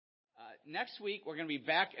next week, we're going to be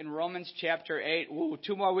back in Romans chapter 8. Ooh,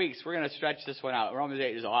 2 more weeks. We're going to stretch this one out. Romans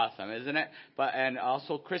 8 is awesome, isn't it? And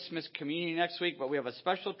also Christmas communion next week. But we have a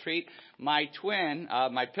special treat. My twin,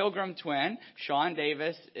 my pilgrim twin, Shawn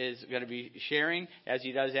Davis, is going to be sharing, as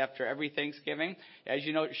he does after every Thanksgiving. As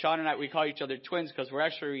you know, Shawn and I, we call each other twins because we're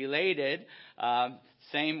actually related.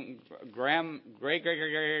 Same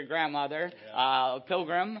great-great-great-grandmother,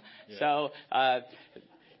 pilgrim. Yeah. So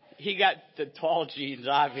he got the tall genes,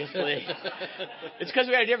 obviously. It's because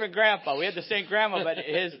we had a different grandpa. We had the same grandma, but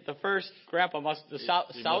the first grandpa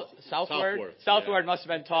southward must have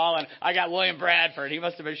been tall, and I got William Bradford. He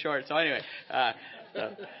must have been short. So anyway.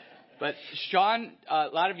 But Shawn, a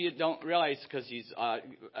lot of you don't realize because he's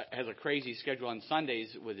has a crazy schedule on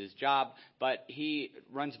Sundays with his job, but he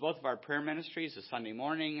runs both of our prayer ministries, the Sunday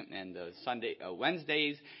morning and the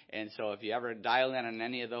Wednesdays. And so if you ever dial in on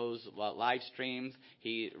any of those live streams,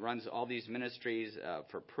 he runs all these ministries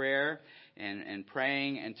for prayer and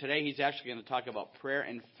praying. And today he's actually going to talk about prayer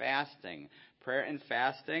and fasting. Prayer and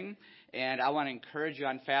fasting. And I want to encourage you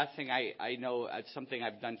on fasting. I know it's something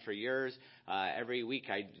I've done for years. Every week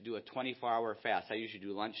I do a 24-hour fast. I usually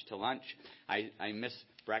do lunch to lunch. I miss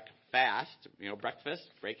breakfast,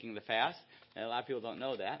 breaking the fast. And a lot of people don't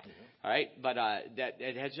know that. Mm-hmm. All right. But that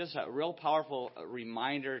it has just a real powerful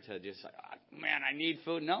reminder to just, man, I need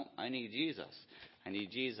food. No, I need Jesus. I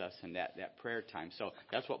need Jesus in that prayer time. So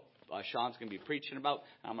that's what Shawn's going to be preaching about.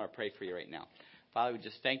 I'm going to pray for you right now. Father, we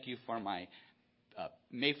just thank you for my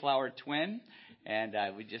Mayflower twin, and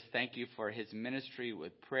we just thank you for his ministry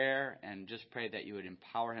with prayer, and just pray that you would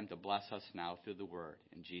empower him to bless us now through the word.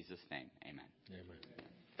 In Jesus' name, amen. Amen.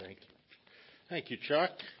 Thank you. Thank you,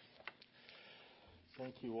 Chuck.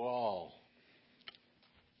 Thank you all.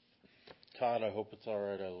 Todd, I hope it's all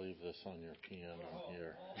right I leave this on your piano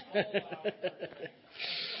here.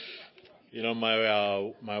 You know,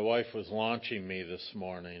 my wife was launching me this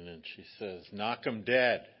morning, and she says, "Knock 'em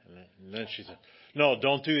dead." And then she said, "No,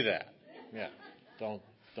 don't do that." Yeah, don't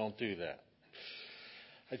do that.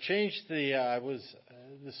 I changed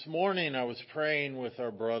this morning I was praying with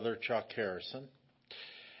our brother Chuck Harrison,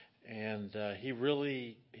 and he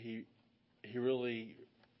really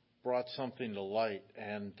brought something to light.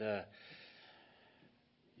 And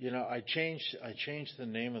I changed the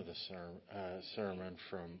name of the sermon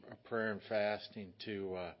from prayer and fasting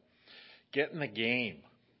to get in the game.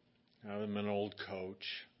 I'm an old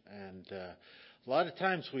coach, and a lot of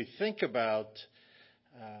times we think about,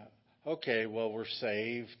 we're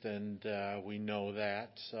saved, and we know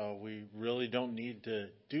that, so we really don't need to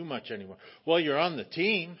do much anymore. Well, you're on the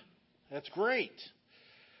team. That's great.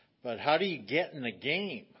 But how do you get in the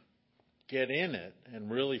game? Get in it and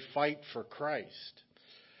really fight for Christ.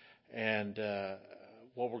 And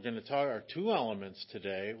what we're going to talk are 2 elements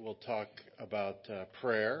today. We'll talk about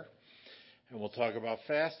prayer, and we'll talk about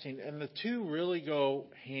fasting. And the 2 really go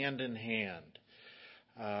hand in hand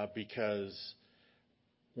because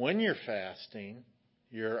when you're fasting,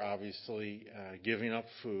 you're obviously giving up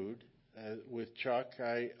food. With Chuck,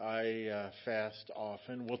 I fast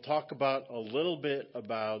often. We'll talk about a little bit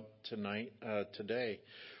about today.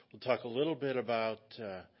 We'll talk a little bit about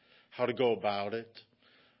how to go about it.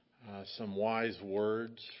 Some wise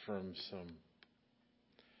words from some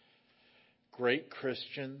great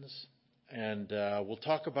Christians. And we'll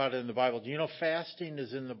talk about it in the Bible. Do you know fasting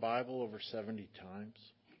is in the Bible over 70 times?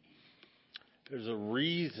 There's a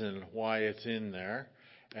reason why it's in there.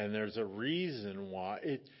 And there's a reason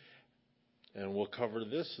why and we'll cover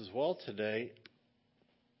this as well today.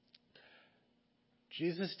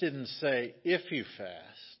 Jesus didn't say if you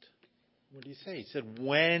fast. What did he say? He said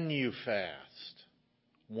when you fast.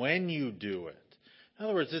 When you do it. In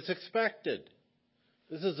other words, it's expected.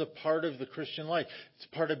 This is a part of the Christian life. It's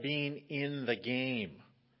part of being in the game.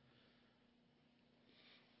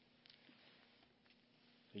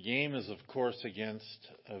 The game is, of course, against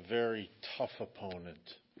a very tough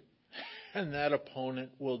opponent. And that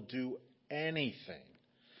opponent will do anything.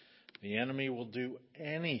 The enemy will do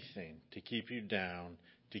anything to keep you down,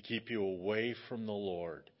 to keep you away from the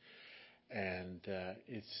Lord. And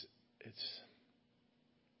it's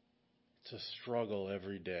a struggle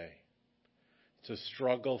every day. It's a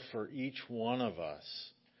struggle for each one of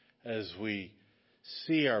us as we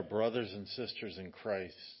see our brothers and sisters in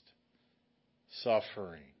Christ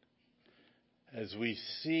suffering, as we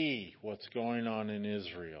see what's going on in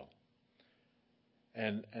Israel.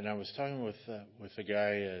 And I was talking with a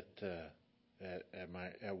guy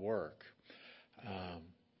at work,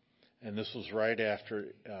 and this was right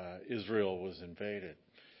after Israel was invaded.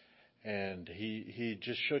 And he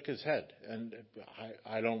just shook his head. And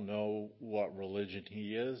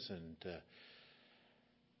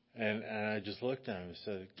And I just looked at him and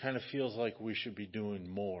said, it kind of feels like we should be doing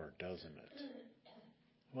more, doesn't it?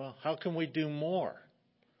 Well, how can we do more?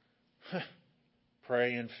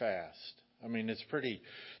 Pray and fast. I mean, it's pretty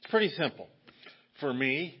simple for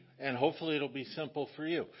me, and hopefully it'll be simple for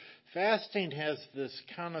you. Fasting has this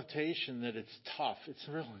connotation that it's tough. It's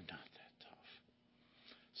really not that tough.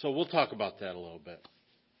 So we'll talk about that a little bit.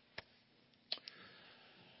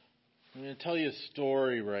 I'm going to tell you a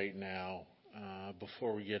story right now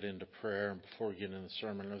before we get into prayer and before we get into the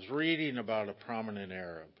sermon. I was reading about a prominent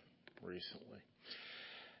Arab recently.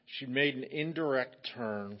 She made an indirect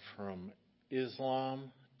turn from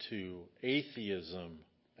Islam to atheism,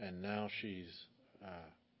 and now she's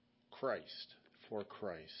for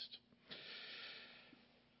Christ.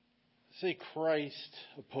 Say Christ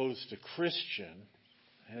opposed to Christian.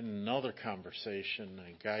 I had another conversation.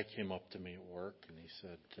 A guy came up to me at work and he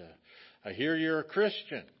said, I hear you're a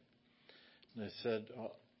Christian. And I said,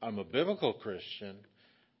 I'm a biblical Christian.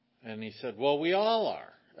 And he said, well, we all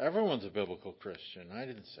are. Everyone's a biblical Christian. I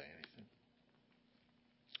didn't say anything.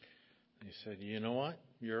 And he said, you know what?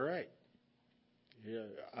 You're right. Yeah,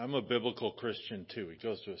 I'm a biblical Christian too. He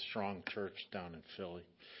goes to a strong church down in Philly,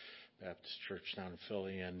 Baptist church down in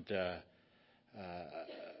Philly, and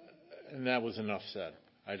that was enough said.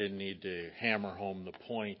 I didn't need to hammer home the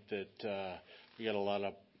point that we got a lot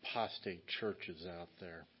of apostate churches out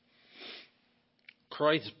there.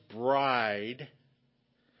 Christ's bride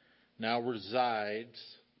now resides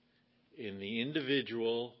in the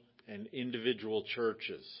individual and individual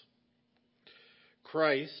churches.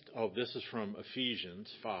 Christ, this is from Ephesians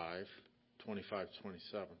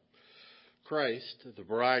 5:25-27. Christ, the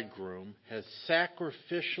bridegroom, has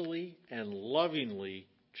sacrificially and lovingly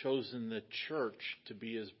chosen the church to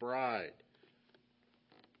be his bride.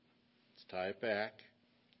 Let's tie it back.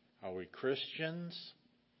 Are we Christians?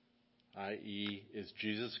 I.e., is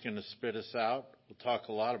Jesus going to spit us out? We'll talk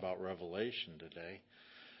a lot about Revelation today.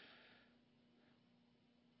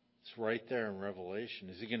 It's right there in Revelation.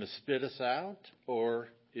 Is he going to spit us out, or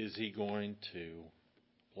is he going to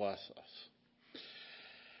bless us?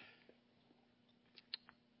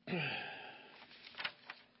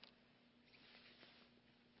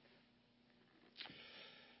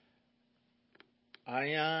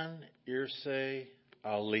 Ayaan Hirsi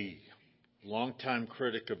Ali, longtime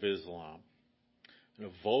critic of Islam and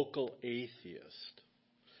a vocal atheist,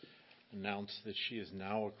 announced that she is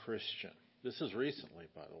now a Christian. This is recently,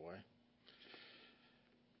 by the way.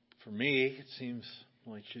 For me, it seems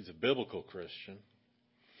like she's a biblical Christian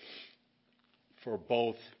for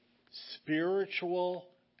both spiritual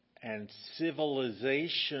and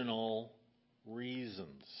civilizational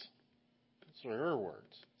reasons. Those are her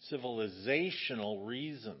words. Civilizational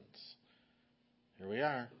reasons. Here we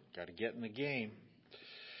are. Got to get in the game.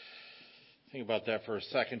 Think about that for a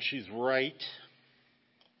second. She's right.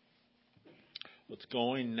 What's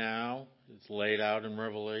going now is laid out in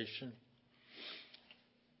Revelation.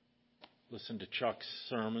 Listen to Chuck's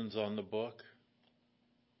sermons on the book.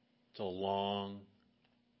 It's a long,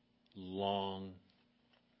 long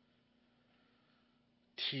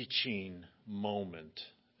teaching moment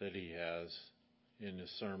that he has in his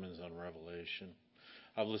sermons on Revelation.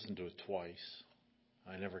 I've listened to it twice.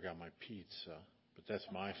 I never got my pizza, but that's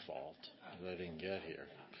my fault that I didn't get here.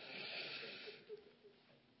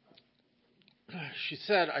 She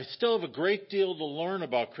said, I still have a great deal to learn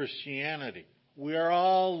about Christianity. We are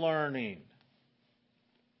all learning.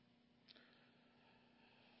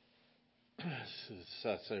 This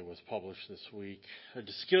essay was published this week. I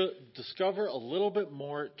discover a little bit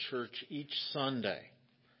more at church each Sunday.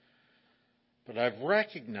 But I've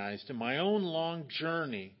recognized in my own long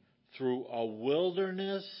journey through a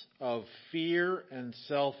wilderness of fear and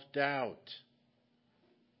self-doubt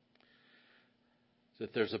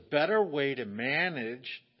that there's a better way to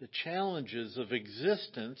manage the challenges of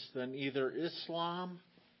existence than either Islam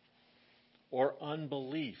or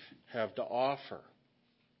unbelief have to offer.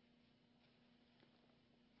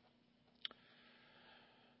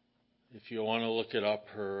 If you want to look it up,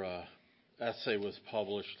 her essay was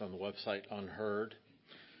published on the website Unheard.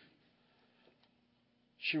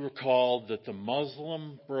 She recalled that the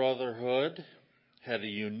Muslim Brotherhood had a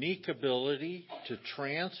unique ability to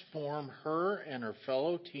transform her and her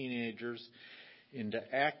fellow teenagers into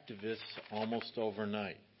activists almost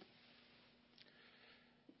overnight.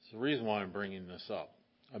 It's the reason why I'm bringing this up.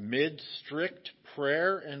 Amid strict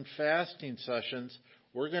prayer and fasting sessions,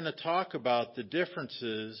 we're going to talk about the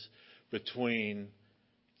differences between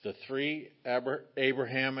the three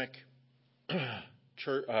Abrahamic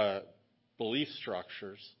belief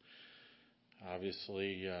structures,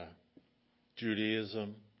 obviously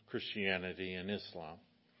Judaism, Christianity, and Islam.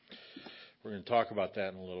 We're going to talk about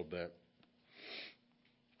that in a little bit.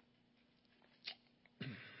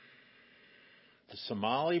 The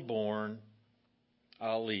Somali-born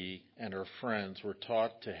Ali and her friends were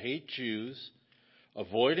taught to hate Jews,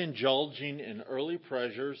 avoid indulging in early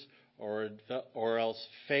pleasures, or else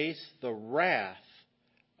face the wrath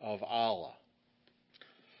of Allah.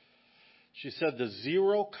 She said the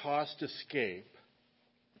zero-cost escape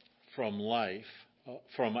from a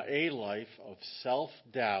life of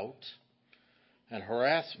self-doubt and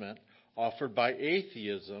harassment offered by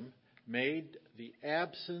atheism made the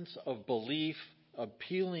absence of belief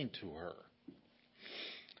appealing to her.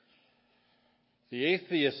 The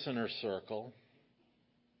atheists in her circle,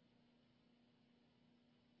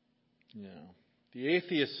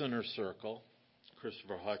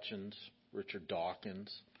 Christopher Hutchins, Richard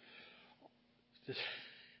Dawkins,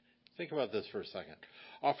 think about this for a second,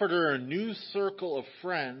 offered her a new circle of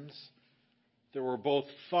friends that were both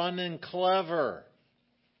fun and clever.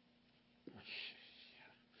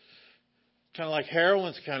 Kind of like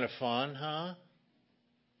heroin's kind of fun, huh?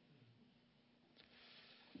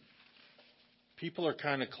 People are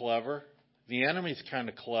kind of clever. The enemy's kind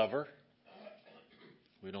of clever.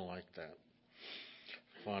 We don't like that.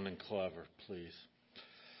 Fun and clever, please.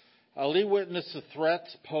 Ali witnessed the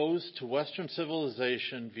threats posed to Western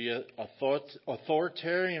civilization via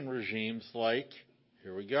authoritarian regimes like,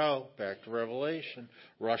 here we go, back to Revelation,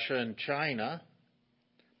 Russia and China.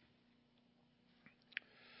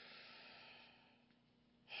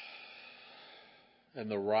 And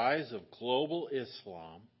the rise of global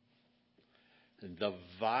Islam and the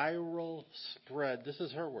viral spread, this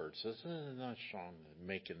is her words, this is not Shawn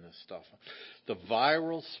making this stuff up. The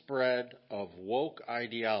viral spread of woke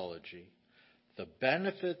ideology, the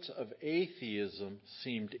benefits of atheism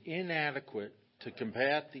seemed inadequate to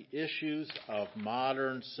combat the issues of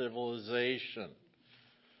modern civilization.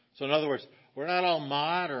 So in other words, we're not all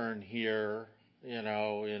modern here,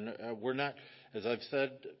 we're not, as I've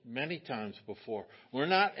said many times before, we're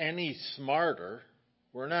not any smarter.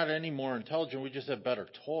 We're not any more intelligent. We just have better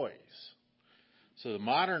toys. So the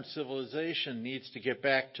modern civilization needs to get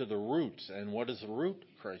back to the roots. And what is the root?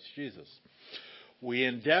 Christ Jesus. We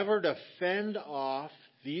endeavor to fend off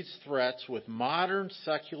these threats with modern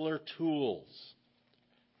secular tools.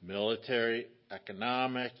 Military,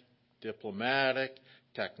 economic, diplomatic,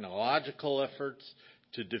 technological efforts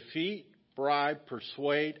to defeat, bribe,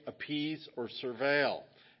 persuade, appease, or surveil.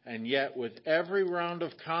 And yet with every round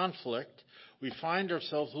of conflict, we find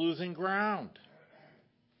ourselves losing ground.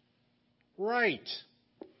 Right.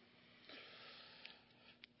 It's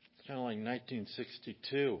kind of like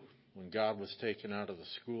 1962 when God was taken out of the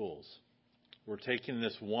schools. We're taking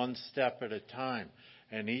this one step at a time.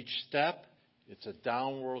 And each step, it's a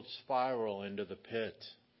downward spiral into the pit.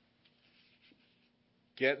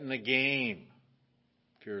 Get in the game.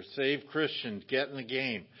 If you're a saved Christian, get in the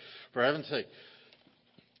game. For heaven's sake,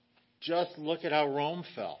 just look at how Rome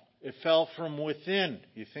fell. It fell from within.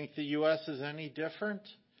 You think the U.S. is any different?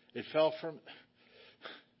 It fell from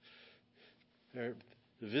the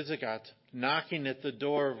Visigoths knocking at the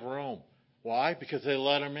door of Rome. Why? Because they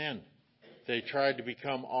let them in. They tried to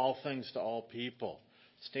become all things to all people.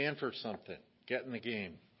 Stand for something. Get in the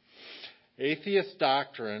game. Atheist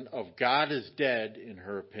doctrine of God is dead, in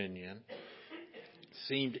her opinion,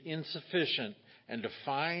 seemed insufficient, and to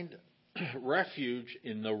find refuge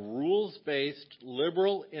in the rules-based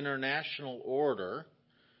liberal international order,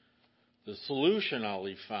 the solution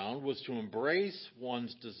Ali found was to embrace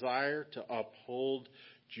one's desire to uphold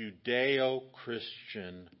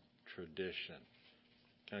Judeo-Christian tradition.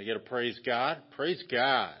 Can I get a praise God? Praise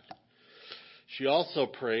God. She also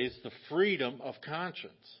praised the freedom of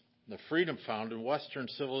conscience, the freedom found in Western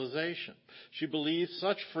civilization. She believes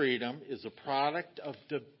such freedom is a product of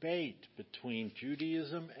debate between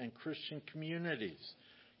Judaism and Christian communities.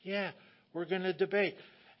 Yeah, we're going to debate.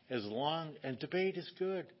 And debate is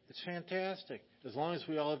good. It's fantastic. As long as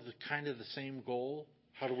we all have kind of the same goal.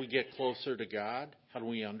 How do we get closer to God? How do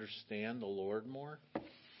we understand the Lord more?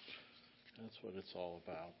 That's what it's all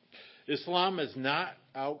about. Islam is not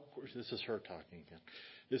this is her talking again.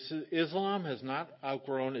 Islam has not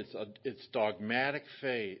outgrown its dogmatic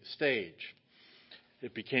stage.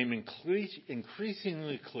 It became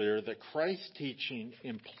increasingly clear that Christ's teaching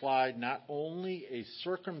implied not only a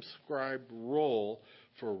circumscribed role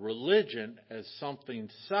for religion as something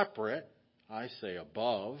separate, I say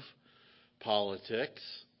above, politics,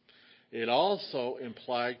 it also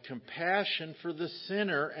implied compassion for the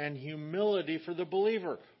sinner and humility for the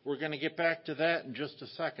believer. We're going to get back to that in just a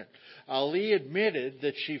second. Ali admitted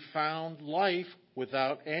that she found life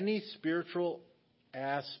without any spiritual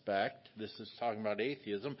aspect, this is talking about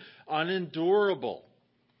atheism, unendurable.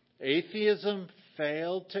 Atheism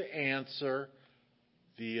failed to answer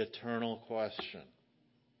the eternal question.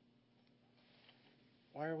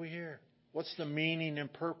 Why are we here? What's the meaning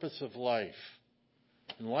and purpose of life?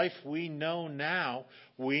 In life we know now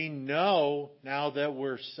that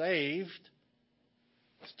we're saved,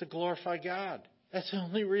 it's to glorify God. That's the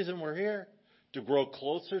only reason we're here, to grow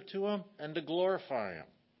closer to Him and to glorify Him.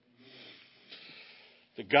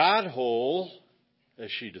 The God hole,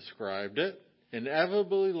 as she described it,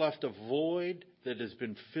 inevitably left a void that has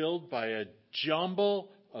been filled by a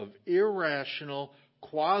jumble of irrational,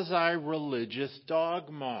 quasi-religious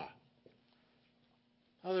dogma.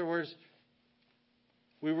 In other words,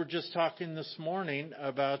 we were just talking this morning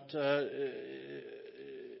about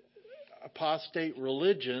apostate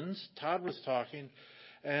religions. Todd was talking,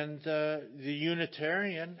 and the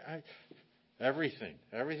Unitarian,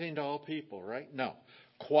 everything to all people, right? No.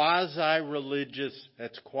 Quasi-religious,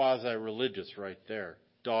 that's quasi-religious right there.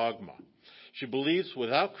 Dogma. She believes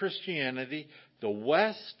without Christianity, the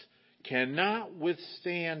West cannot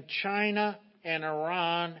withstand China and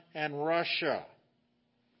Iran and Russia.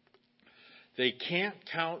 They can't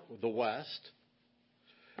count the West,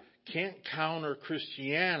 can't counter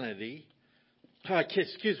Christianity, can't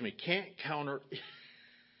counter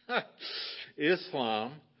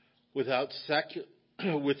Islam with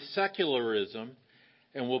secularism,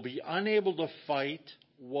 and will be unable to fight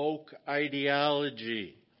woke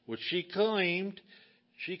ideology, which she claimed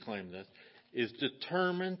this, is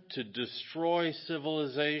determined to destroy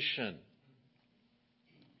civilization.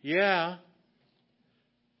 Yeah.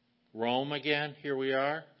 Rome again, here we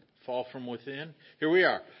are, fall from within. Here we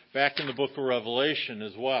are, back in the book of Revelation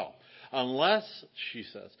as well. Unless, she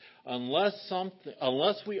says,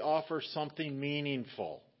 unless we offer something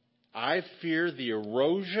meaningful, I fear the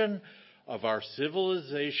erosion of our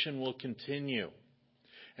civilization will continue.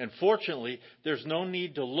 And fortunately, there's no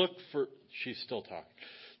need to look for, she's still talking,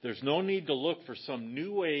 there's no need to look for some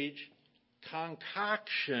new age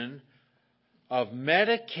concoction of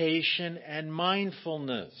medication and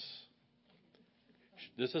mindfulness.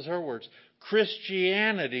 This is her words.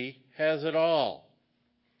 Christianity has it all.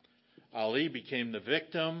 Ali became the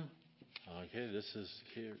victim. Okay, this is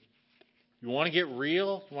here. You want to get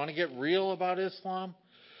real? You want to get real about Islam?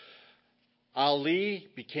 Ali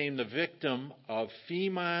became the victim of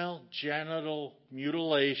female genital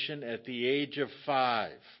mutilation at the age of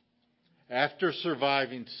 5. After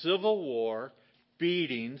surviving civil war,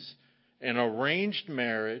 beatings, and arranged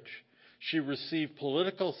marriage, she received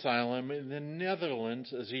political asylum in the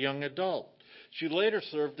Netherlands as a young adult. She later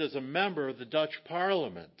served as a member of the Dutch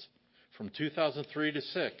Parliament from 2003 to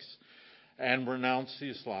 6 and renounced the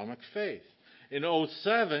Islamic faith. In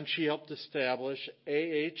 2007, she helped establish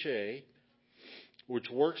AHA,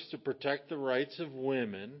 which works to protect the rights of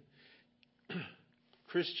women.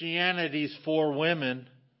 Christianity's for women,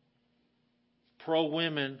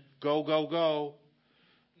 pro-women, go, go, go.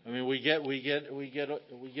 I mean, we get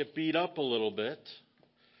beat up a little bit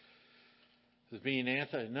as being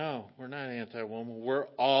anti. No, we're not anti-woman. We're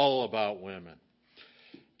all about women.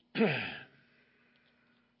 All right,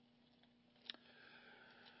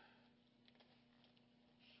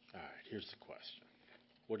 here's the question: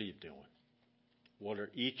 what are you doing? What are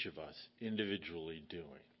each of us individually doing?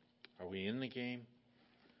 Are we in the game?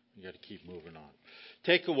 We got to keep moving on.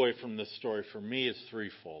 Takeaway from this story for me is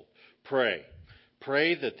threefold. Pray.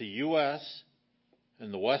 Pray that the U.S.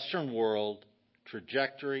 and the Western world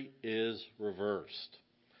trajectory is reversed.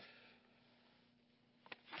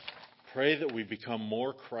 Pray that we become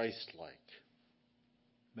more Christ-like.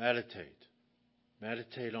 Meditate.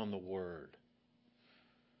 Meditate on the Word.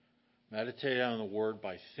 Meditate on the Word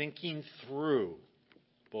by thinking through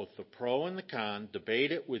both the pro and the con.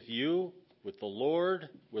 Debate it with you, with the Lord,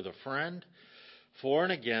 with a friend, for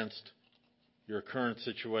and against your current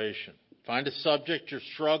situation. Find a subject you're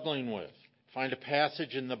struggling with. Find a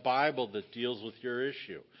passage in the Bible that deals with your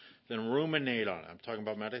issue. Then ruminate on it. I'm talking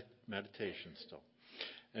about meditation still.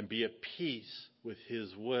 And be at peace with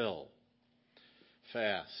His will.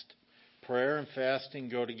 Fast. Prayer and fasting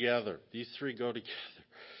go together. These three go together.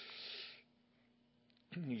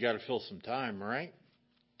 You got to fill some time, right?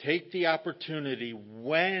 Take the opportunity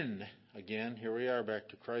when, again, here we are back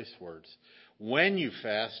to Christ's words, when you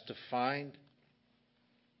fast to find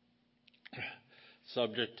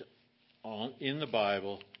subject in the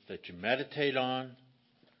Bible that you meditate on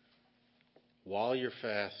while you're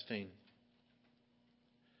fasting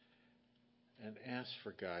and ask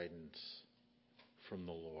for guidance from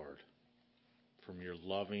the Lord. from your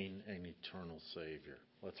loving and eternal Savior.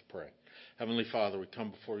 Let's pray. Heavenly Father, we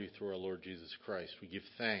come before you through our Lord Jesus Christ. We give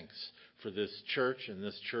thanks for this church and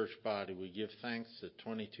this church body. We give thanks that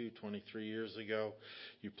 23 years ago,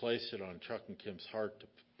 you placed it on Chuck and Kim's heart to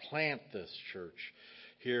plant this church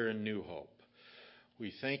here in New Hope.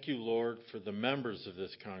 We thank you, Lord, for the members of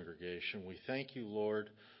this congregation. We thank you,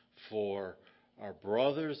 Lord, for our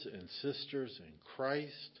brothers and sisters in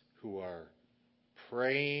Christ who are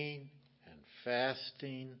praying and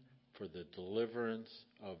fasting for the deliverance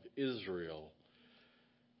of Israel.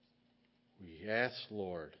 We ask,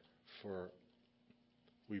 Lord,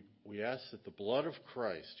 we ask that the blood of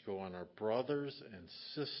Christ go on our brothers and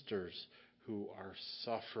sisters who are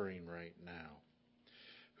suffering right now,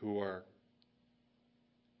 who are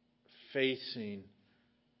facing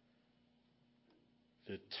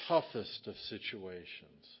the toughest of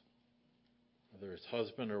situations, whether it's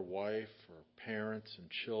husband or wife or parents and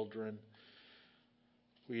children.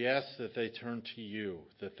 We ask that they turn to you,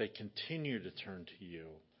 that they continue to turn to you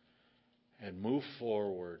and move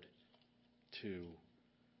forward to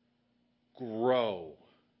grow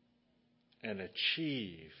and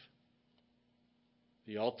achieve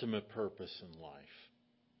the ultimate purpose in life,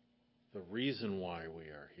 the reason why we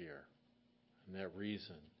are here. And that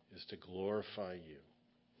reason is to glorify you.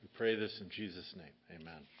 We pray this in Jesus' name. Amen.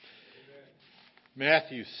 Amen.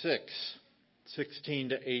 Matthew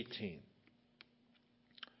 6:16-18.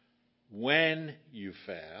 When you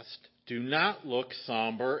fast, do not look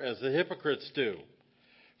somber as the hypocrites do,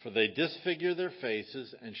 for they disfigure their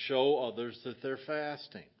faces and show others that they're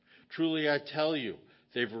fasting. Truly I tell you,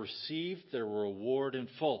 they've received their reward in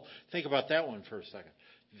full. Think about that one for a second.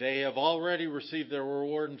 They have already received their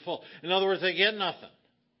reward in full. In other words, they get nothing.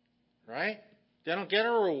 Right? They don't get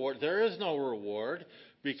a reward. There is no reward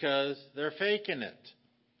because they're faking it.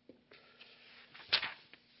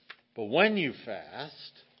 But when you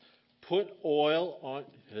fast, put oil on,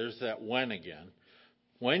 there's that when again.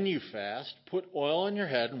 When you fast, put oil on your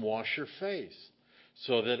head and wash your face,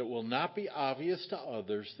 so that it will not be obvious to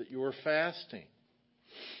others that you are fasting,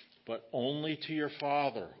 but only to your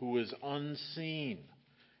Father who is unseen.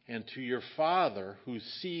 And to your Father who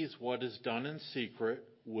sees what is done in secret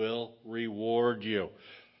will reward you.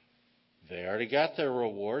 They already got their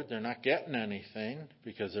reward. They're not getting anything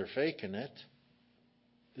because they're faking it.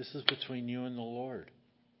 This is between you and the Lord.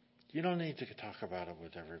 You don't need to talk about it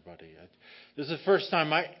with everybody. This is the first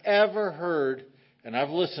time I ever heard, and I've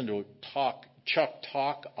listened to Chuck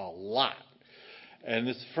talk a lot. And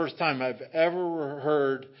this is the first time I've ever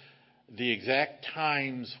heard the exact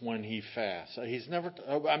times when he fasts. He's never.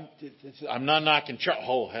 I'm not knocking Chuck.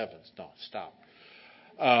 Oh heavens, no, stop.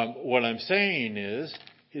 What I'm saying is,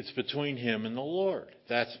 it's between him and the Lord.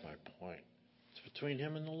 That's my point. It's between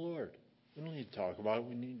him and the Lord. We don't need to talk about it.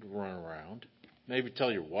 We need to run around. Maybe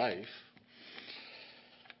tell your wife,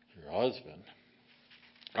 your husband.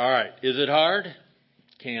 All right. Is it hard?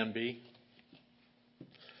 Can be.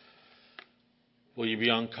 Will you be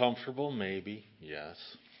uncomfortable? Maybe. Yes.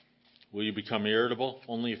 Will you become irritable?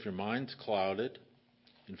 Only if your mind's clouded.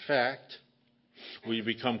 In fact, will you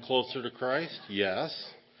become closer to Christ? Yes.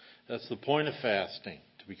 That's the point of fasting,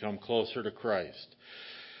 to become closer to Christ.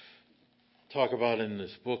 Talk about in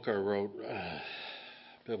this book I wrote,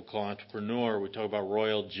 Biblical Entrepreneur, we talk about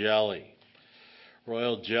royal jelly.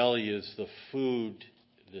 Royal jelly is the food,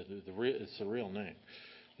 it's the real name,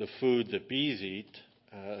 the food that bees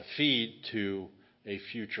feed to a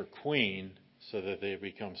future queen so that they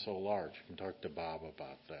become so large. You can talk to Bob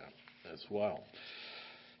about that as well.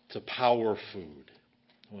 It's a power food.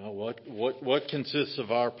 Well, what consists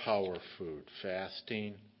of our power food?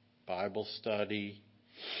 Fasting, Bible study,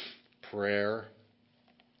 prayer,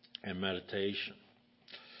 and meditation.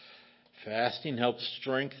 Fasting helps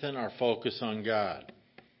strengthen our focus on God.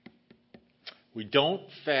 We don't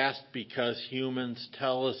fast because humans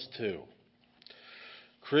tell us to.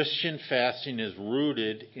 Christian fasting is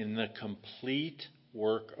rooted in the complete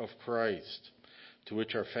work of Christ, to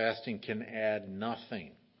which our fasting can add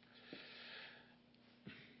nothing.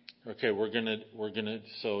 Okay, we're gonna.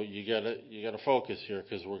 So you gotta focus here,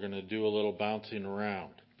 because we're gonna do a little bouncing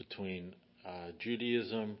around between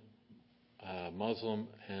Judaism, Muslim,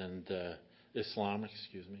 and Islamic.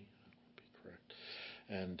 Excuse me, be correct,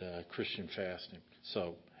 and Christian fasting.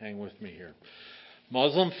 So hang with me here.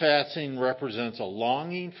 Muslim fasting represents a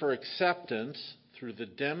longing for acceptance through the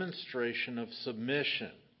demonstration of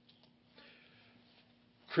submission.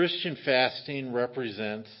 Christian fasting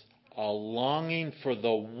represents a longing for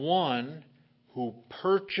the one who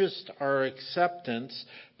purchased our acceptance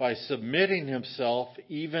by submitting himself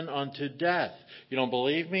even unto death. You don't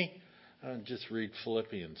believe me? Just read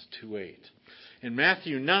Philippians 2:8. In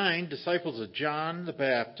Matthew 9, disciples of John the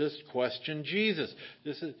Baptist question Jesus.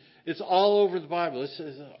 It's all over the Bible. This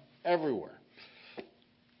is everywhere.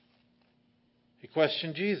 He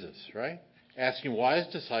questioned Jesus, right? Asking why his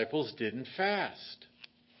disciples didn't fast.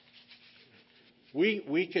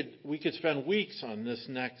 We could spend weeks on this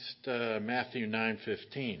next Matthew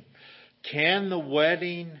 9:15. Can the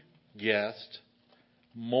wedding guest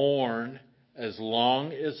mourn as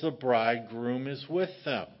long as the bridegroom is with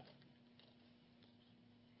them?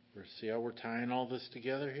 See how we're tying all this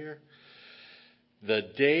together here? The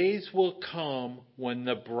days will come when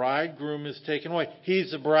the bridegroom is taken away.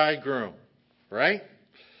 He's the bridegroom, right?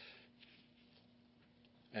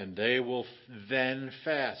 And they will then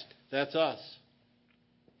fast. That's us.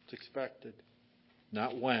 It's expected.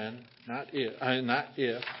 Not when, not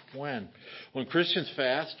if, when. When Christians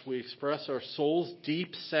fast, we express our soul's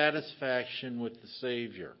deep satisfaction with the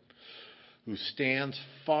Savior, who stands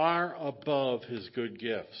far above his good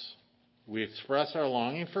gifts. We express our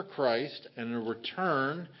longing for Christ and in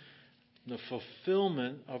return, the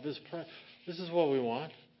fulfillment of his presence. This is what we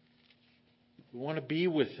want. We want to be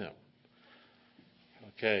with him.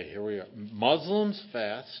 Okay, here we are. Muslims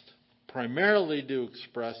fast primarily to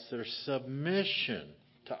express their submission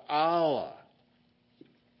to Allah.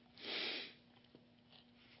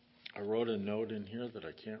 I wrote a note in here that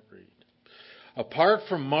I can't read. Apart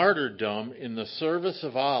from martyrdom in the service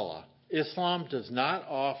of Allah, Islam does not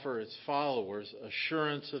offer its followers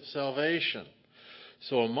assurance of salvation.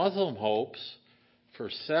 So a Muslim hopes for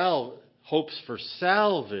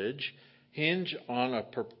salvage hinge on a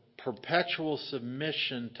perpetual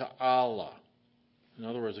submission to Allah. In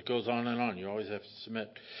other words, it goes on and on. You always have to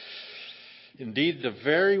submit. Indeed, the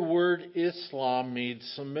very word Islam means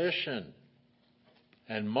submission.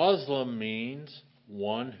 And Muslim means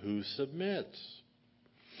one who submits.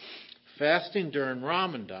 Fasting during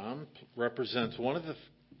Ramadan represents one of the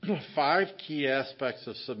 5 key aspects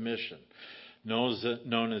of submission,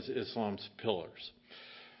 known as Islam's pillars,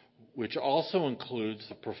 which also includes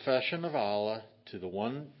the profession of Allah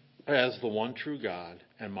as the one true God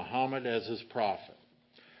and Muhammad as his prophet.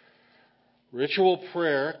 Ritual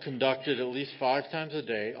prayer conducted at least 5 times a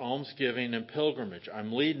day, almsgiving and pilgrimage.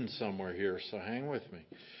 I'm leading somewhere here, so hang with me.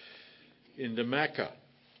 Into Mecca,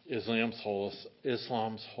 Islam's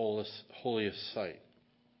holiest site.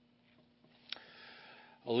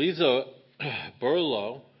 Eliza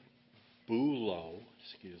Bulow,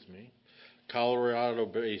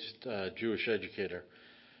 Colorado-based Jewish educator,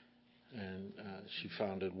 and she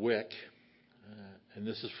founded WIC. And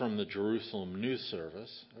this is from the Jerusalem News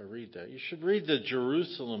Service. I read that. You should read the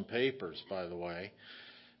Jerusalem papers, by the way.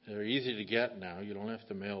 They're easy to get now. You don't have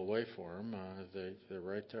to mail away for them. They're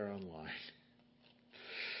right there online.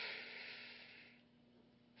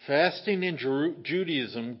 Fasting in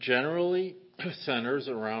Judaism generally centers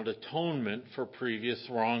around atonement for previous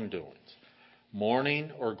wrongdoings,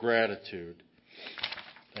 mourning or gratitude.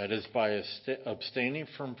 That is, by abstaining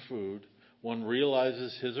from food, one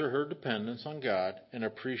realizes his or her dependence on God and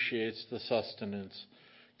appreciates the sustenance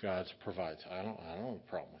God provides. I don't have a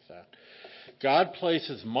problem with that. God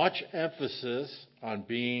places much emphasis on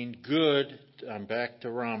being good. I'm back to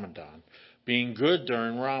Ramadan. Being good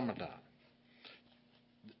during Ramadan.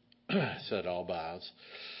 Said Al-Baz.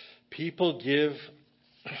 People give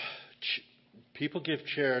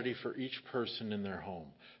charity for each person in their home,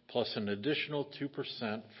 plus an additional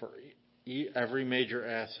 2% for every major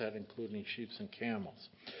asset, including sheep and camels.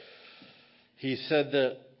 He said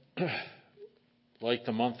that, like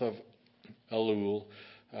the month of Elul,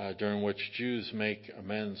 during which Jews make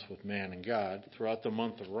amends with man and God, throughout the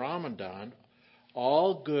month of Ramadan,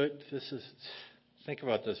 think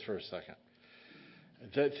about this for a second.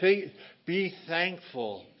 Be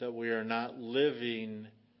thankful that we are not living,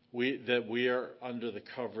 that we are under the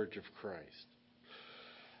coverage of Christ.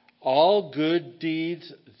 All good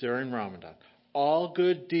deeds during Ramadan, all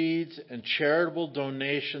good deeds and charitable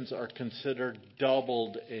donations are considered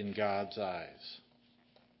doubled in God's eyes.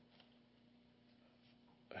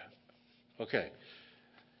 Okay.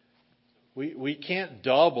 We can't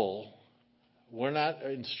double. We're not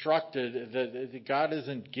instructed that God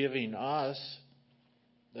isn't giving us,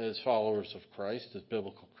 as followers of Christ, as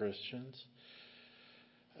biblical Christians,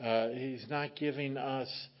 He's not giving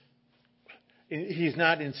us, He's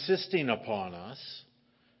not insisting upon us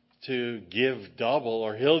to give double,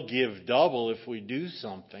 or He'll give double if we do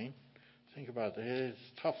something. Think about that. It's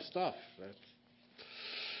tough stuff.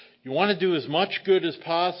 You want to do as much good as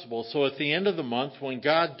possible, so at the end of the month, when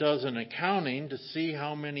God does an accounting to see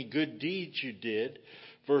how many good deeds you did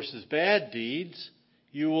versus bad deeds,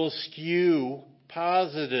 you will skew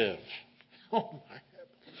positive. Oh my God.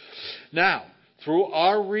 Now, Through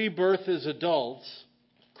our rebirth as adults,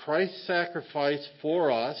 Christ's sacrifice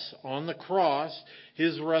for us on the cross,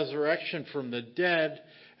 his resurrection from the dead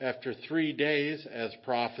after 3 days as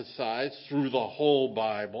prophesied through the whole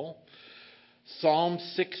Bible. Psalm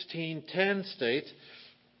 16:10 states,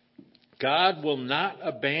 God will not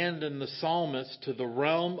abandon the psalmist to the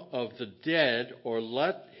realm of the dead or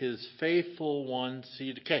let his faithful one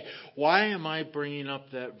see decay. Why am I bringing up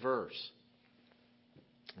that verse?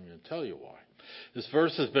 I'm going to tell you why. This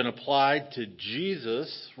verse has been applied to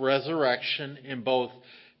Jesus' resurrection in both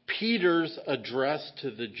Peter's address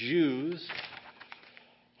to the Jews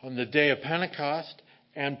on the day of Pentecost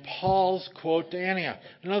and Paul's quote to Antioch.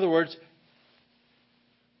 In other words,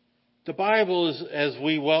 the Bible is, as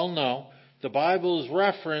we well know, the Bible is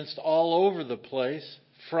referenced all over the place.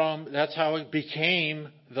 That's how it became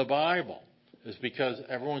the Bible, is because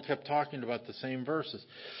everyone kept talking about the same verses.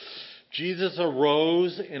 Jesus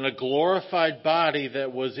arose in a glorified body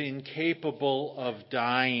that was incapable of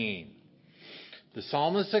dying. The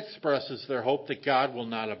psalmist expresses their hope that God will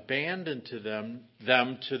not abandon to them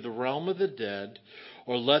to the realm of the dead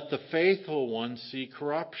or let the faithful one see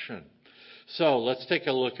corruption. So let's take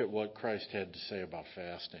a look at what Christ had to say about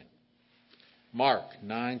fasting. Mark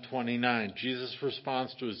 9:29, Jesus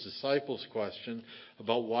responds to his disciples' question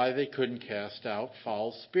about why they couldn't cast out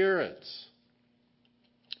foul spirits.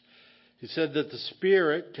 He said that the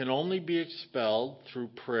spirit can only be expelled through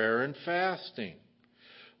prayer and fasting,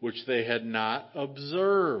 which they had not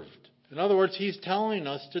observed. In other words, he's telling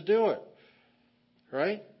us to do it.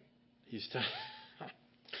 Right?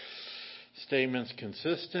 Statements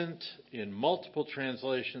consistent in multiple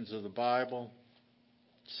translations of the Bible.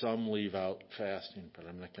 Some leave out fasting, but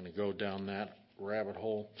I'm not going to go down that rabbit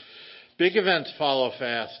hole. Big events follow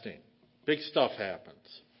fasting. Big stuff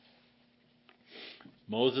happens.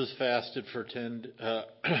 Moses fasted for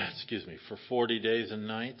 40 days and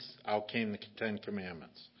nights. Out came the 10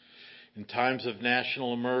 Commandments. In times of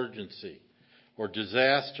national emergency or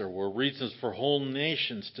disaster were reasons for whole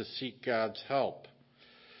nations to seek God's help.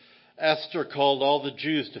 Esther called all the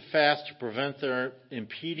Jews to fast to prevent their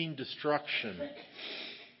impending destruction.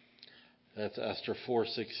 That's Esther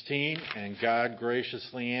 4:16, and God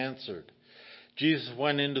graciously answered. Jesus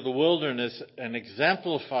went into the wilderness and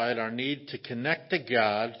exemplified our need to connect to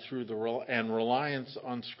God through and reliance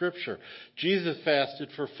on Scripture. Jesus fasted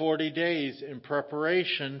for 40 days in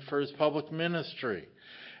preparation for his public ministry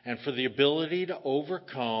and for the ability to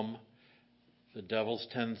overcome the devil's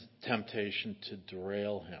temptation to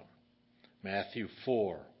derail him. Matthew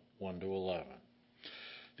 4:1-11.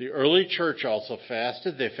 The early church also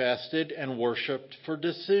fasted. They fasted and worshiped for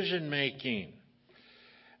decision making.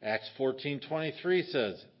 Acts 14:23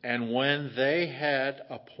 says, and when they had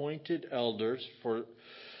appointed elders for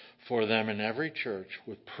them in every church,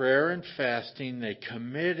 with prayer and fasting, they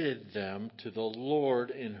committed them to the Lord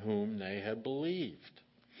in whom they had believed.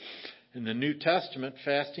 In the New Testament,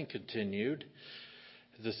 fasting continued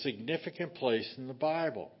as a significant place in the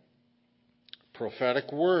Bible.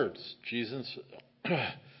 Prophetic words, Jesus,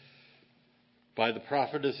 by the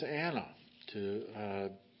prophetess Anna to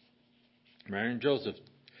Mary and Joseph,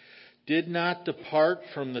 did not depart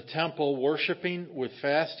from the temple, worshiping with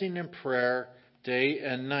fasting and prayer day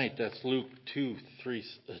and night. That's Luke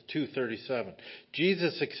 2:37.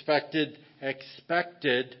 Jesus expected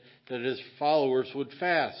that his followers would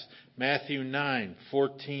fast. Matthew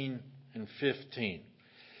 9:14 and 15.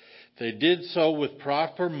 They did so with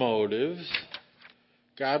proper motives.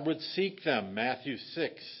 God would seek them. Matthew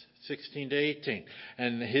 6:16-18.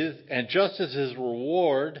 And just as his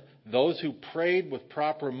reward, those who prayed with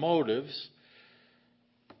proper motives,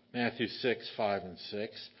 Matthew 6:5 and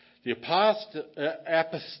 6, the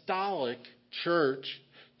apostolic church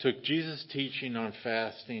took Jesus' teaching on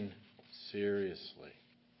fasting seriously.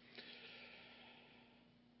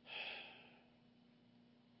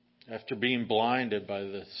 After being blinded by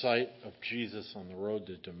the sight of Jesus on the road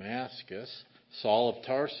to Damascus, Saul of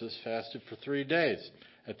Tarsus fasted for 3 days.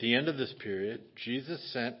 At the end of this period, Jesus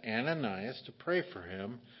sent Ananias to pray for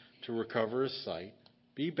him to recover his sight,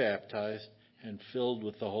 be baptized, and filled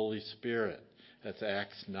with the Holy Spirit. That's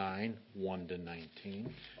Acts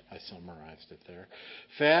 9:1-19. I summarized it there.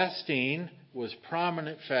 Fasting was a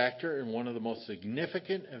prominent factor in one of the most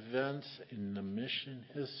significant events in the mission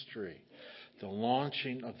history, the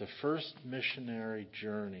launching of the first missionary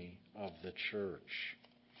journey of the church.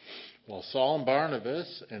 While Saul and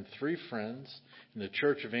Barnabas and 3 friends in the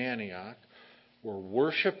church of Antioch were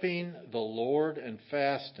worshiping the Lord and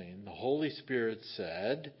fasting, the Holy Spirit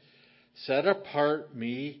said, Set apart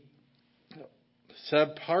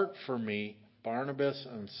for me Barnabas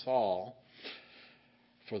and Saul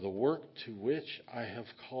for the work to which I have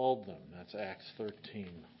called them. That's Acts 13,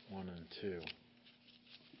 1 and 2.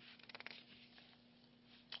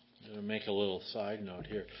 I'm going to make a little side note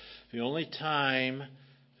here. The only time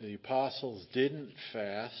the apostles didn't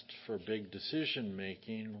fast for big decision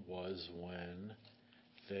making was when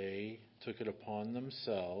they took it upon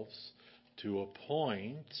themselves to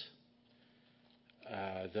appoint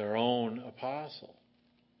their own apostle.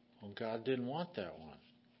 Well, God didn't want that one,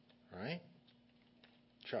 right?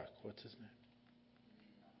 Chuck, what's his name?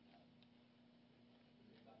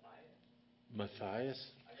 Matthias?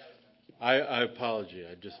 I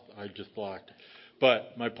apologize. I just blocked it.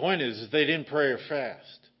 But my point is they didn't pray or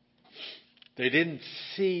fast. They didn't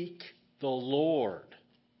seek the Lord.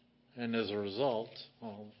 And as a result,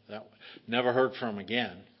 that never heard from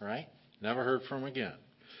again, right? Never heard from again.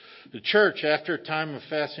 The church, after a time of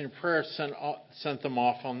fasting and prayer, sent them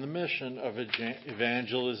off on the mission of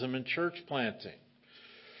evangelism and church planting.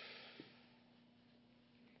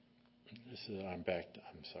 I'm backed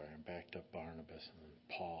up Barnabas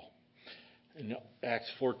and Paul. In Acts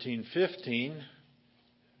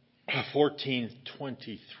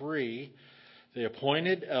 14:23, they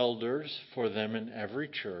appointed elders for them in every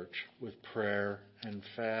church with prayer and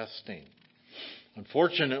fasting.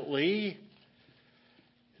 Unfortunately,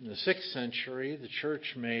 in the 6th century, the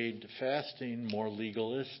church made fasting more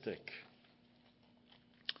legalistic.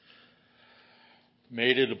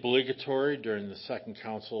 Made it obligatory during the Second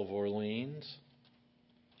Council of Orleans.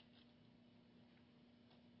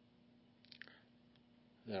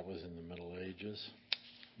 That was in the Middle Ages.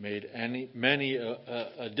 Made many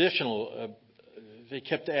additional. They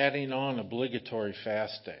kept adding on obligatory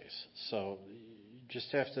fast days. So you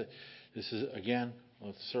just have to. This is again.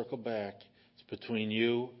 Let's circle back. It's between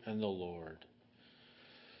you and the Lord.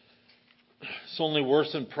 It's only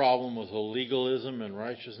worsened problem with legalism and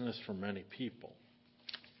righteousness for many people.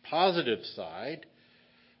 Positive side,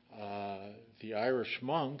 the Irish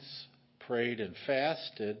monks prayed and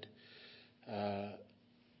fasted,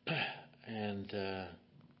 and I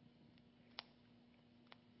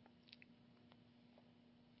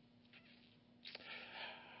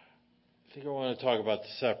think I want to talk about the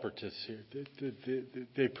separatists here.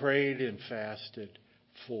 They prayed and fasted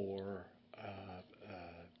for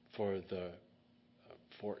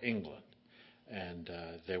England. And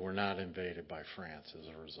they were not invaded by France as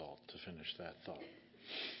a result, to finish that thought.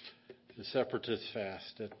 The separatists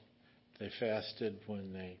fasted. They fasted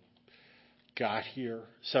when they got here.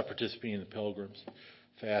 Separatists being the pilgrims.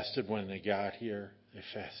 Fasted when they got here. They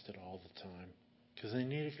fasted all the time because they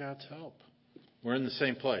needed God's help. We're in the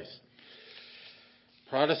same place.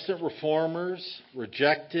 Protestant reformers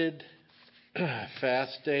rejected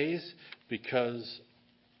fast days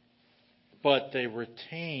but they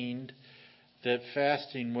retained that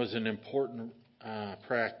fasting was an important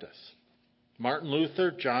practice. Martin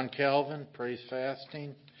Luther, John Calvin praised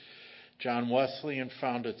fasting. John Wesley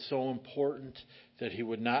found it so important that he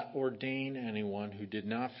would not ordain anyone who did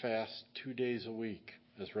not fast 2 days a week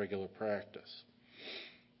as regular practice.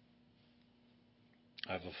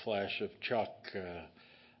 I have a flash of Chuck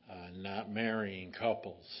not marrying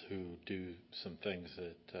couples who do some things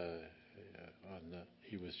that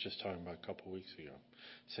he was just talking about a couple of weeks ago.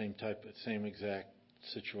 Same exact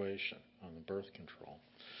situation on the birth control.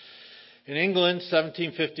 In England,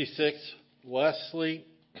 1756, Wesley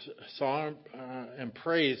saw and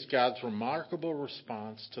praised God's remarkable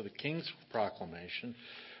response to the King's proclamation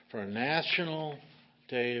for a national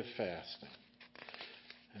day of fasting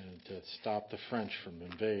and to stop the French from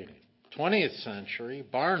invading. 20th century,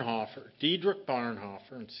 Dietrich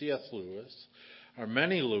Bonhoeffer and C.S. Lewis are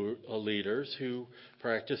many leaders who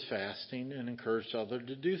practice fasting and encouraged others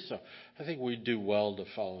to do so. I think we do well to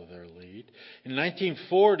follow their lead. In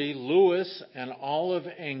 1940, Lewis and all of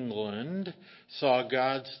England saw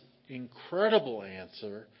God's incredible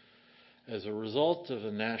answer as a result of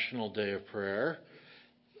the National Day of Prayer,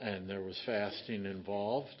 and there was fasting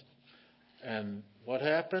involved. And what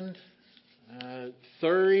happened?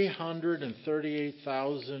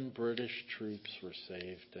 338,000 British troops were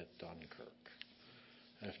saved at Dunkirk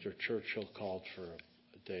after Churchill called for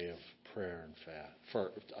a day of prayer and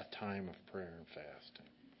for a time of prayer and fasting.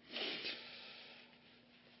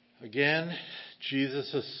 Again,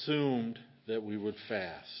 Jesus assumed that we would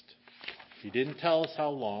fast. He didn't tell us how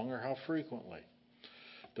long or how frequently.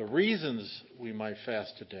 The reasons we might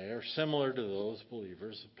fast today are similar to those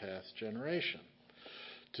believers of past generation.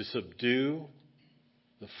 To subdue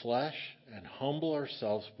the flesh and humble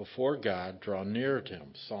ourselves before God, draw near to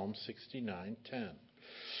Him. Psalm 69:10.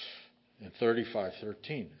 And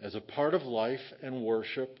 35:13, as a part of life and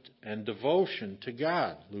worship and devotion to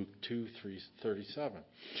God. Luke 2:37.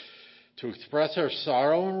 To express our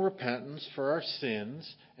sorrow and repentance for our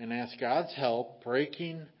sins and ask God's help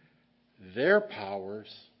breaking their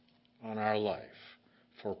powers on our life.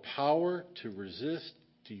 For power to resist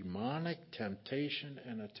demonic temptation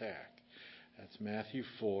and attack. That's Matthew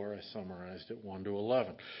 4. I summarized it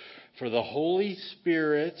 1-11. For the Holy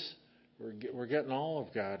Spirit's, we're getting all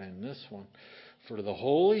of God in this one. For the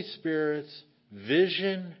Holy Spirit's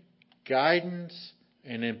vision, guidance,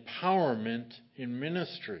 and empowerment in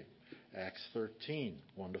ministry. Acts 13,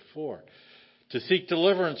 1-4. To seek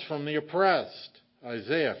deliverance from the oppressed.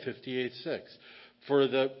 Isaiah 58:6. For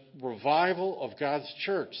the revival of God's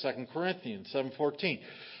church. 2 Corinthians 7:14.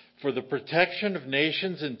 For the protection of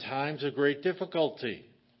nations in times of great difficulty.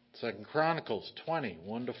 2 Chronicles 20,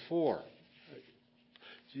 1-4.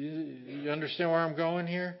 Do you understand where I'm going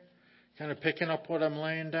here? Kind of picking up what I'm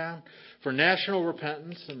laying down? For national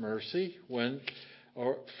repentance and mercy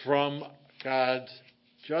from God's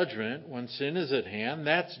judgment when sin is at hand.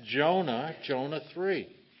 That's Jonah 3.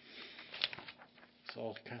 This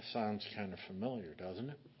all sounds kind of familiar, doesn't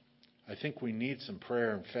it? I think we need some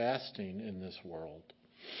prayer and fasting in this world.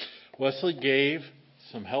 Wesley gave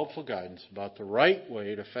some helpful guidance about the right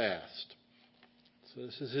way to fast. So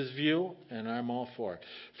this is his view, and I'm all for it.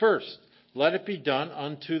 First, let it be done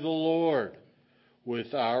unto the Lord,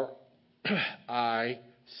 with our eye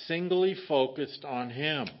singly focused on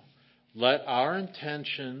Him. Let our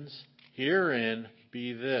intentions herein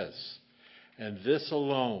be this, and this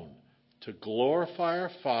alone, to glorify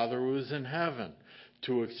our Father who is in heaven,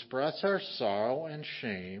 to express our sorrow and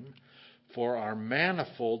shame for our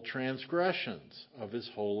manifold transgressions of His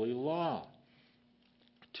holy law,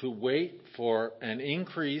 to wait for an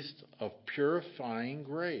increase of purifying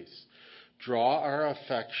grace, draw our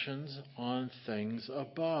affections on things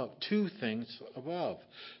above, to things above,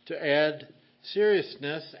 to add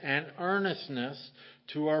seriousness and earnestness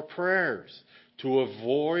to our prayers, to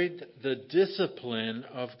avoid the discipline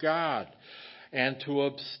of God, and to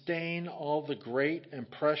abstain all the great and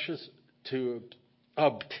precious to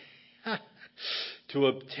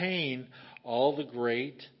obtain all the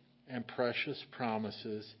great and precious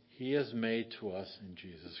promises He has made to us in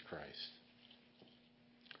Jesus Christ.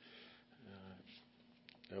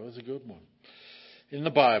 That was a good one. In the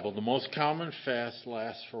Bible, the most common fast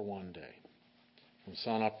lasts for one day, from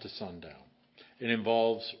sun up to sundown. It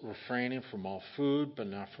involves refraining from all food, but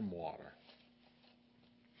not from water.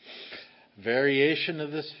 Variation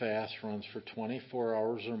of this fast runs for 24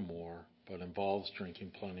 hours or more, but involves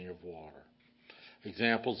drinking plenty of water.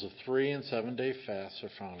 Examples of 3- and 7-day fasts are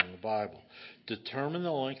found in the Bible. Determine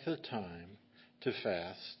the length of time to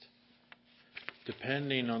fast,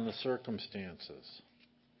 depending on the circumstances.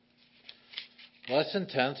 Less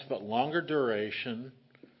intense but longer duration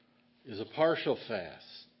is a partial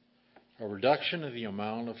fast, a reduction of the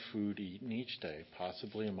amount of food eaten each day,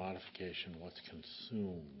 possibly a modification of what's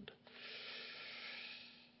consumed.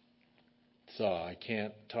 So I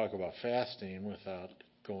can't talk about fasting without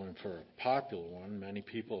going for a popular one. Many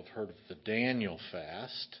people have heard of the Daniel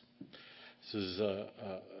fast. This is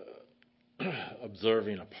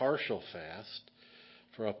observing a partial fast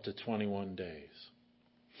for up to 21 days.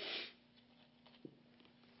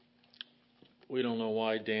 We don't know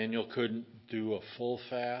why Daniel couldn't do a full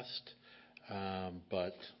fast,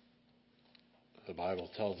 but the Bible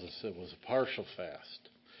tells us it was a partial fast.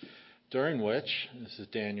 During which, this is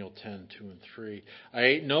Daniel 10, 2 and 3, I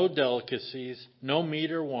ate no delicacies, no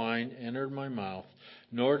meat or wine entered my mouth,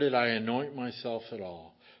 nor did I anoint myself at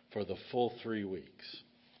all for the full 3 weeks.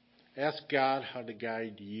 Ask God how to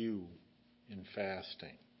guide you in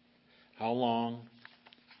fasting. How long?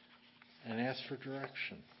 And ask for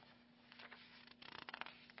direction.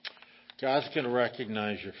 God's going to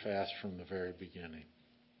recognize your fast from the very beginning.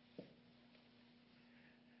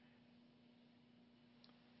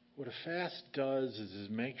 What a fast does is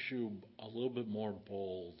it makes you a little bit more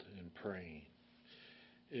bold in praying.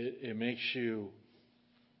 It makes you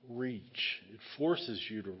reach. It forces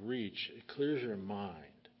you to reach. It clears your mind.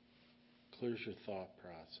 Clears your thought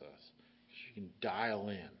process. You can dial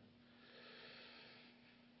in.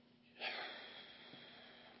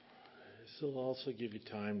 This will also give you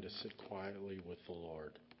time to sit quietly with the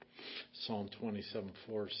Lord. Psalm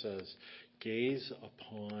 27:4 says, gaze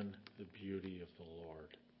upon the beauty of the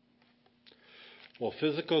Lord. Well,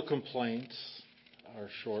 physical complaints are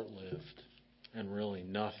short-lived and really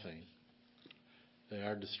nothing. They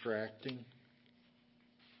are distracting.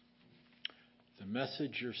 The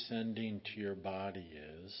message you're sending to your body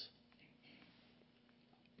is,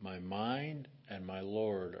 my mind and my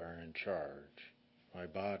Lord are in charge. My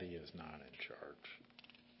body is not in charge.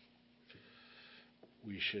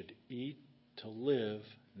 We should eat to live,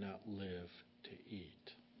 not live to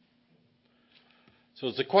eat. So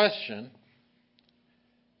it's a question.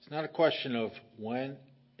 It's not a question of when,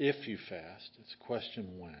 if you fast. It's a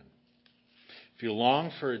question when. If you long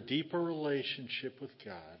for a deeper relationship with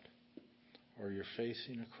God, or you're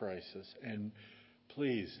facing a crisis, and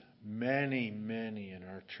please, many in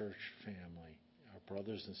our church family, our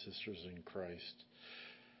brothers and sisters in Christ,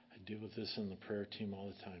 I deal with this in the prayer team all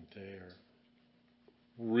the time. They are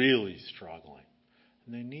really struggling.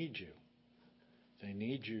 And they need you. They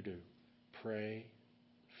need you to pray,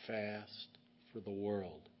 fast for the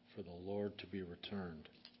world, for the Lord to be returned.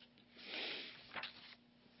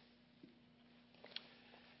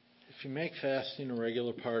 If you make fasting a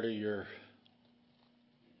regular part of your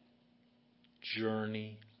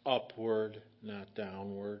journey upward, not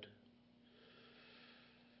downward,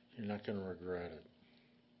 you're not going to regret it.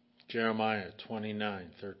 Jeremiah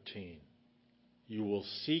 29:13. You will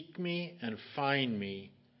seek me and find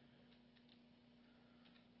me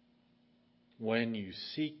when you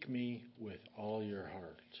seek me with all your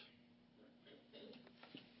heart.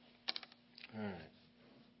 All right.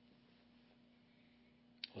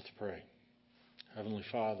 Let's pray. Heavenly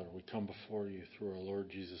Father, we come before you through our Lord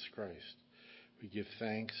Jesus Christ. We give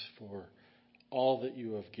thanks for all that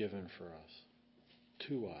you have given for us,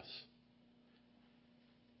 to us.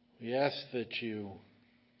 We ask that you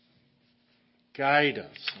guide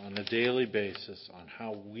us on a daily basis on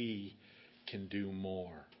how we can do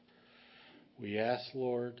more. We ask,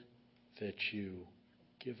 Lord, that you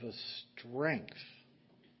give us strength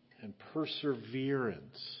and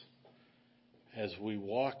perseverance as we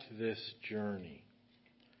walk this journey,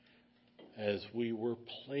 as we were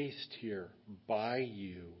placed here by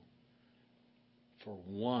you for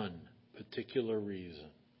one particular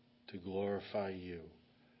reason, to glorify you,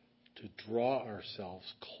 to draw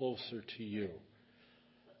ourselves closer to you.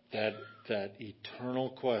 That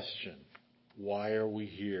eternal question, why are we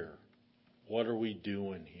here? What are we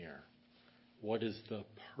doing here? What is the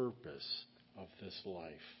purpose of this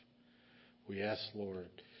life? We ask, Lord,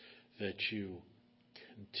 that you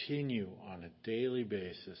continue on a daily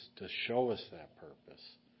basis to show us that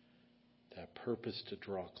purpose to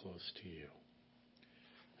draw close to you.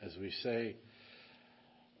 As we say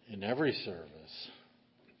in every service,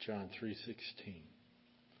 John 3:16,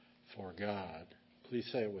 for God, please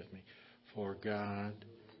say it with me, for God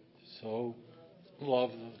so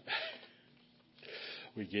loved,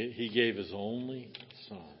 He gave His only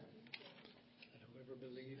Son.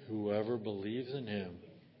 Whoever believes in Him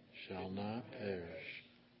shall not perish,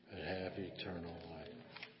 but have eternal life.